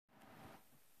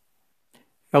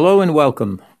Hello and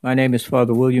welcome. My name is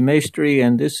Father William Maestri,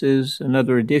 and this is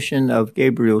another edition of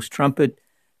Gabriel's Trumpet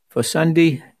for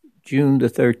Sunday, June the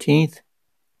 13th,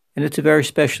 and it's a very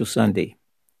special Sunday.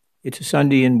 It's a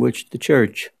Sunday in which the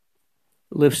Church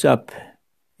lifts up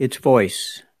its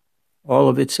voice, all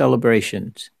of its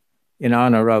celebrations, in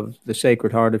honor of the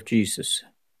Sacred Heart of Jesus.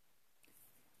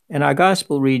 And our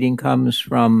Gospel reading comes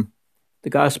from the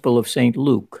Gospel of St.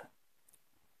 Luke,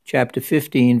 chapter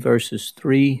 15, verses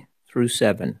 3 through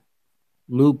 7.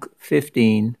 Luke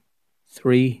 15,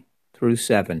 3 through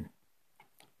 7.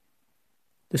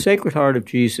 The Sacred Heart of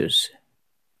Jesus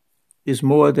is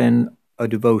more than a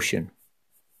devotion.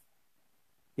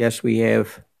 Yes, we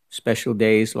have special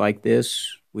days like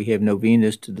this. We have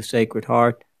novenas to the Sacred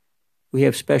Heart. We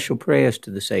have special prayers to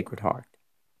the Sacred Heart.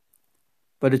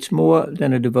 But it's more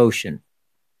than a devotion.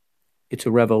 It's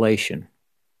a revelation.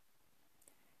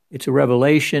 It's a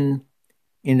revelation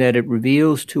in that it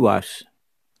reveals to us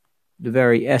the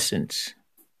very essence,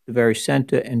 the very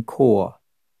center and core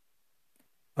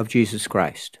of Jesus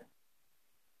Christ,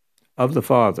 of the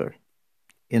Father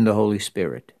in the Holy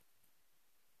Spirit.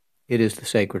 It is the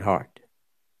Sacred Heart.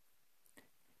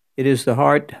 It is the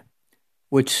heart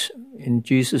which, and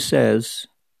Jesus says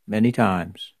many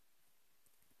times,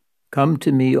 "Come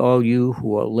to me, all you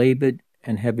who are labored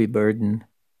and heavy burdened,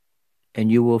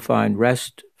 and you will find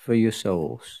rest for your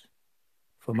souls.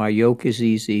 For my yoke is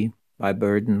easy, my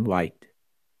burden light.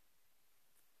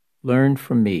 Learn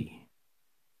from me,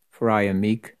 for I am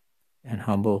meek and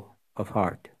humble of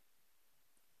heart."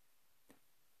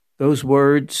 Those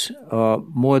words are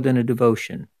more than a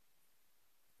devotion.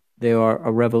 They are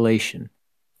a revelation.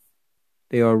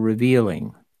 They are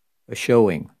revealing, a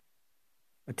showing,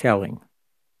 a telling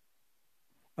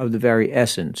of the very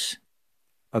essence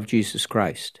of Jesus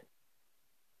Christ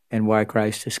and why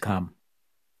Christ has come.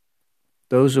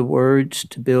 Those are words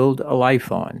to build a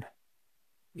life on,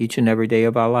 each and every day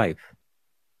of our life.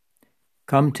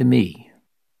 Come to me.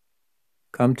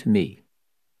 Come to me.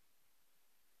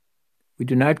 We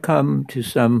do not come to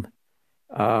some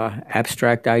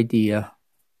abstract idea.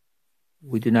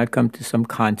 We do not come to some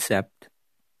concept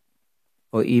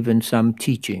or even some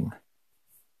teaching.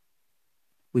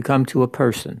 We come to a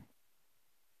person,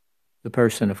 the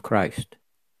person of Christ,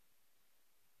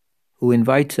 who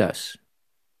invites us,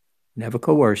 never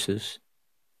coerces,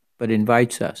 but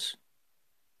invites us,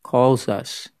 calls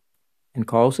us, and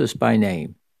calls us by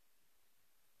name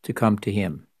to come to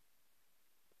him.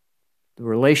 The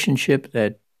relationship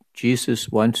that Jesus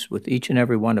wants with each and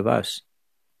every one of us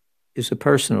is a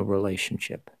personal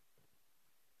relationship.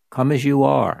 Come as you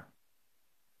are.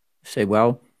 Say,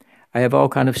 well, I have all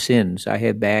kinds of sins. I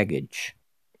have baggage.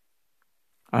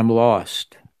 I'm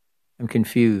lost. I'm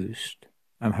confused.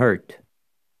 I'm hurt.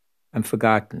 I'm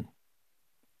forgotten.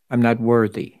 I'm not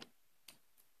worthy.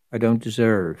 I don't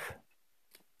deserve.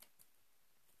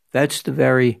 That's the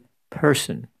very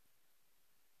person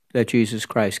that Jesus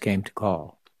Christ came to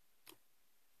call.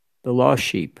 The lost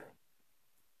sheep.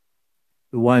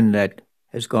 The one that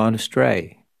has gone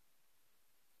astray.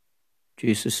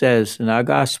 Jesus says in our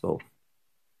gospel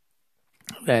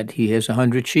that he has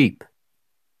 100 sheep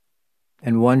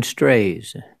and one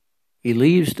strays. He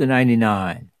leaves the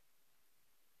 99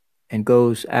 and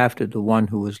goes after the one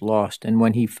who is lost. And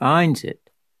when he finds it,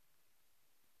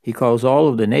 he calls all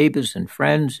of the neighbors and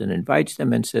friends and invites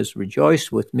them and says,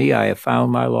 "Rejoice with me, I have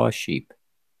found my lost sheep."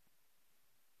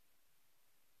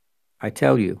 I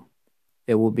tell you,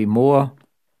 there will be more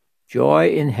joy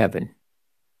in heaven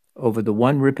over the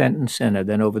one repentant sinner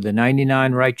than over the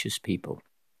 99 righteous people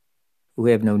who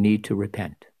have no need to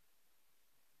repent.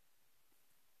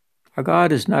 Our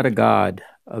God is not a God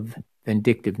of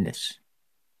vindictiveness,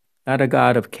 not a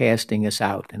God of casting us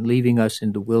out and leaving us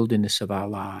in the wilderness of our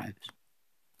lives,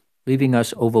 leaving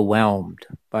us overwhelmed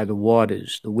by the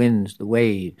waters, the winds, the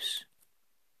waves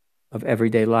of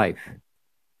everyday life.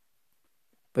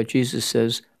 But Jesus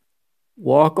says,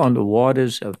 walk on the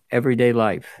waters of everyday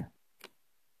life.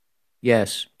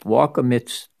 Yes, walk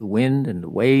amidst the wind and the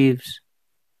waves,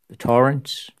 the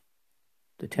torrents,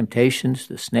 the temptations,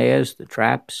 the snares, the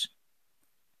traps,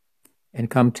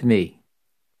 and come to me,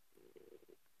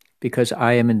 because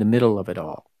I am in the middle of it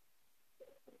all.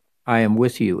 I am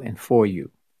with you and for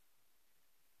you.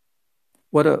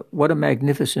 What a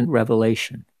magnificent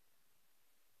revelation.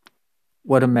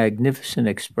 What a magnificent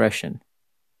expression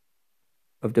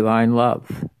of divine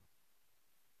love.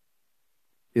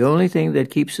 The only thing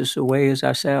that keeps us away is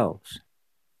ourselves.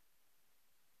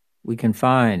 We can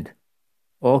find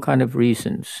all kinds of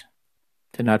reasons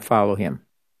to not follow him,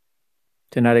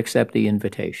 to not accept the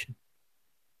invitation.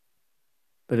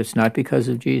 But it's not because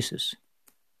of Jesus.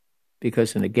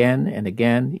 because again and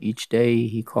again, each day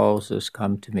he calls us,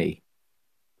 come to me.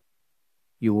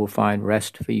 You will find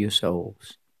rest for your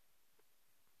souls.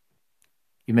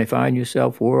 You may find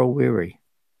yourself world weary.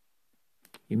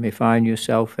 You may find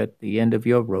yourself at the end of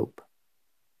your rope.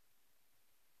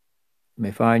 You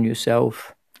may find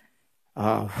yourself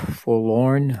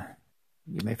forlorn.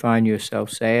 You may find yourself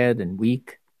sad and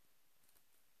weak,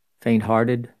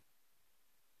 faint-hearted.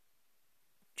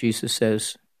 Jesus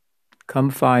says, come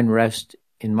find rest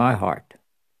in my heart.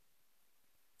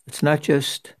 It's not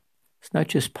just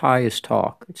pious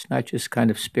talk. It's not just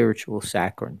kind of spiritual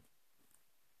saccharin.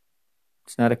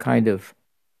 It's not a kind of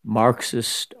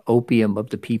Marxist opium of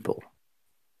the people.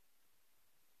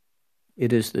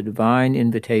 It is the divine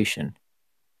invitation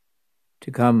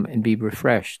to come and be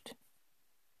refreshed,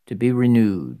 to be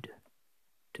renewed,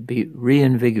 to be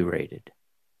reinvigorated,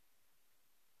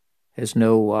 as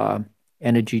no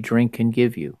energy drink can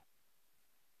give you,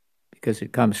 because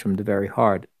it comes from the very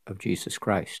heart of Jesus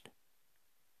Christ.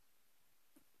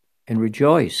 And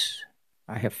rejoice,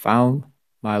 I have found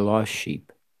my lost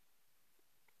sheep.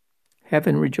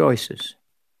 Heaven rejoices,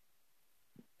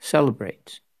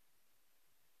 celebrates,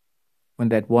 when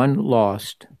that one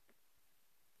lost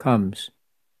comes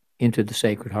into the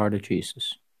Sacred Heart of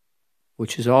Jesus,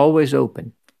 which is always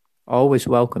open, always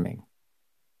welcoming,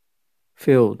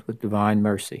 filled with divine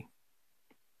mercy.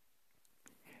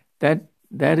 That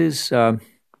is a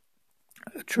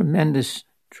tremendous,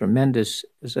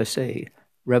 as I say,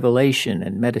 revelation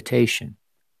and meditation,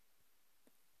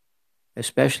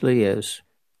 especially as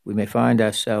we may find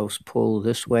ourselves pulled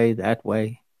this way, that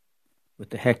way, with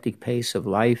the hectic pace of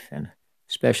life, and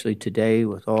especially today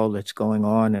with all that's going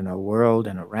on in our world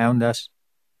and around us.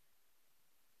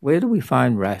 Where do we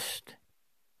find rest?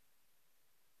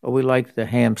 Are we like the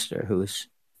hamster who's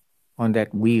on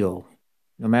that wheel?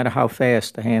 No matter how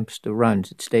fast the hamster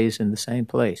runs, it stays in the same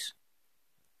place.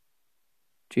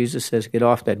 Jesus says, get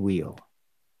off that wheel.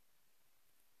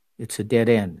 It's a dead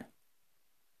end.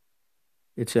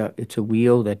 It's a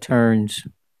wheel that turns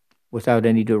without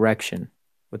any direction,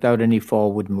 without any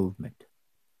forward movement.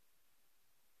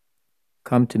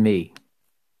 Come to me,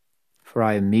 for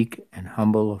I am meek and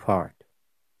humble of heart.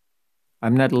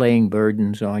 I'm not laying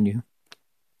burdens on you.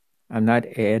 I'm not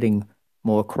adding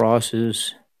more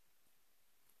crosses,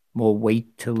 more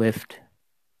weight to lift.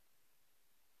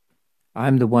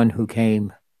 I'm the one who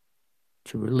came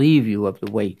to relieve you of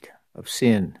the weight of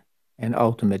sin and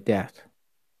ultimate death.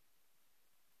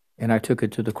 And I took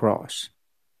it to the cross.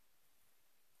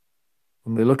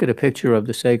 When we look at a picture of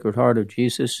the Sacred Heart of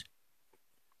Jesus,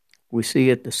 we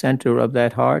see at the center of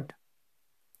that heart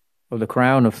of the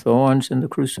crown of thorns and the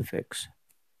crucifix.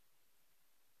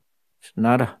 It's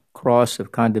not a cross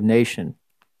of condemnation.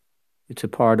 It's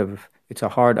a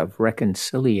heart of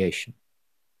reconciliation.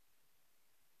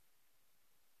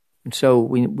 And so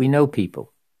we know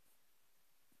people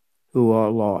who are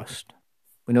lost.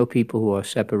 We know people who are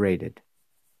separated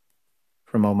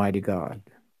from Almighty God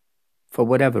for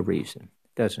whatever reason.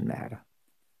 It doesn't matter.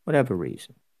 Whatever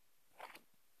reason.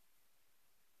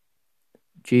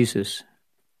 Jesus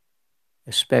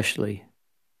especially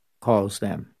calls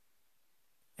them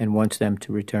and wants them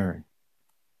to return.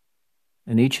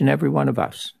 And each and every one of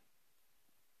us,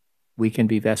 we can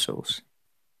be vessels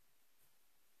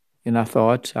in our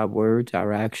thoughts, our words,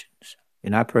 our actions,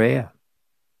 in our prayer.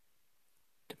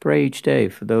 To pray each day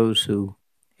for those who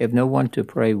have no one to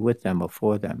pray with them or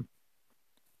for them.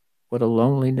 What a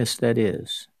loneliness that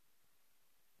is,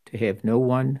 to have no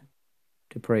one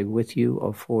to pray with you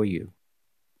or for you.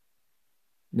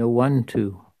 No one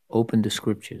to open the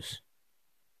scriptures.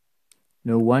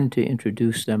 No one to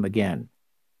introduce them again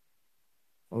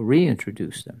or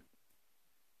reintroduce them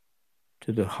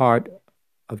to the heart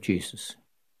of Jesus,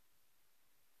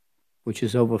 which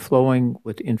is overflowing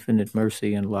with infinite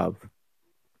mercy and love,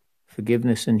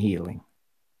 forgiveness and healing.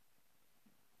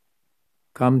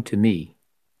 Come to me,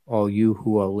 all you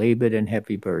who are labored and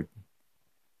heavy burdened.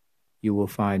 You will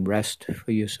find rest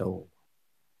for your soul.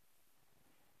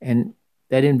 And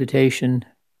that invitation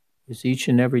is each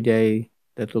and every day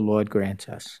that the Lord grants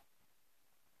us.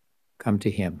 Come to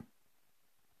him.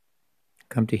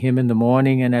 Come to him in the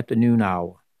morning and at the noon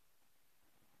hour.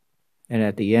 And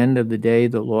at the end of the day,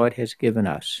 the Lord has given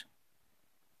us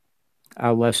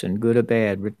our lesson, good or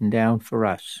bad, written down for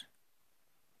us.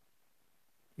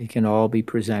 It can all be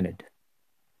presented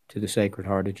to the Sacred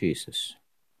Heart of Jesus.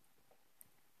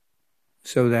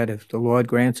 So that if the Lord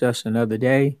grants us another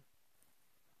day,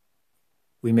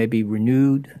 we may be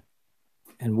renewed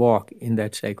and walk in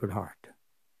that Sacred Heart.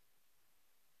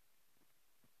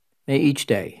 May each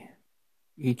day,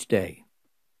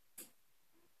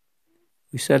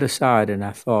 we set aside in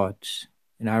our thoughts,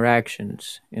 in our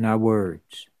actions, in our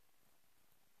words,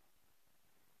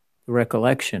 the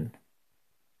recollection,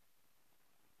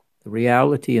 the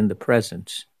reality and the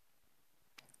presence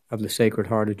of the Sacred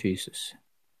Heart of Jesus,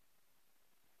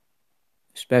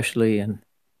 especially in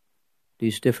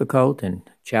these difficult and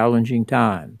challenging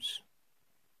times.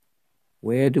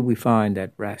 Where do we find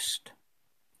that rest,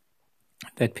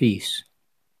 that peace,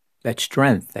 that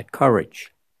strength, that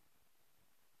courage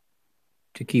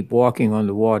to keep walking on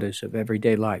the waters of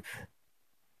everyday life?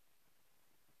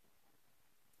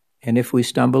 And if we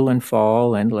stumble and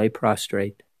fall and lay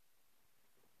prostrate,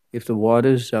 if the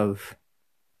waters of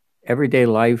everyday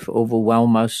life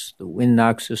overwhelm us, the wind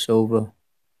knocks us over,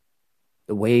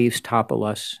 the waves topple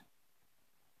us,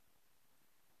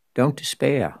 don't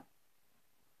despair.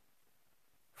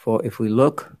 For if we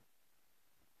look,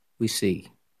 we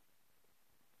see.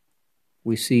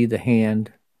 We see the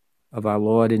hand of our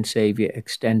Lord and Savior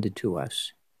extended to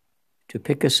us to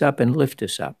pick us up and lift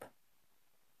us up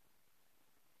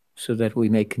so that we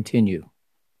may continue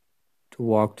to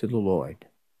walk to the Lord.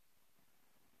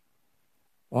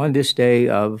 On this day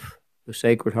of the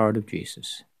Sacred Heart of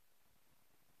Jesus,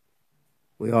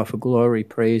 we offer glory,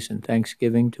 praise, and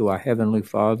thanksgiving to our Heavenly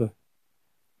Father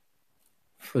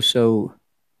for so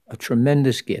a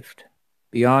tremendous gift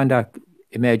beyond our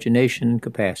imagination and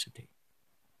capacity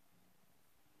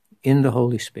in the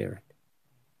Holy Spirit,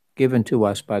 given to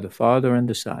us by the Father and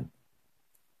the Son,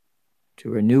 to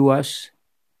renew us,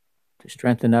 to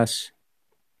strengthen us,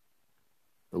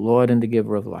 the Lord and the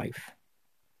giver of life,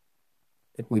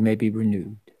 that we may be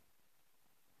renewed.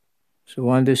 So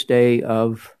on this day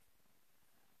of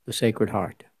the Sacred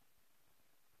Heart,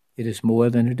 it is more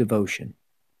than a devotion.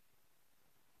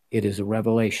 It is a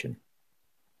revelation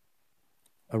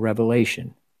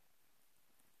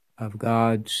of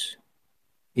God's,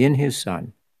 in His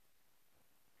Son,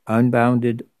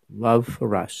 unbounded love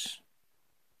for us,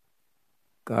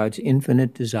 God's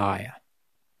infinite desire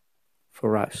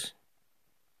for us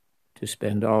to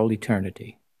spend all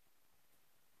eternity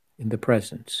in the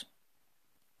presence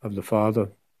of the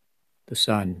Father, the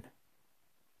Son,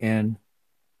 and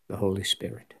the Holy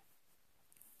Spirit.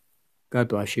 God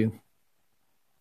bless you.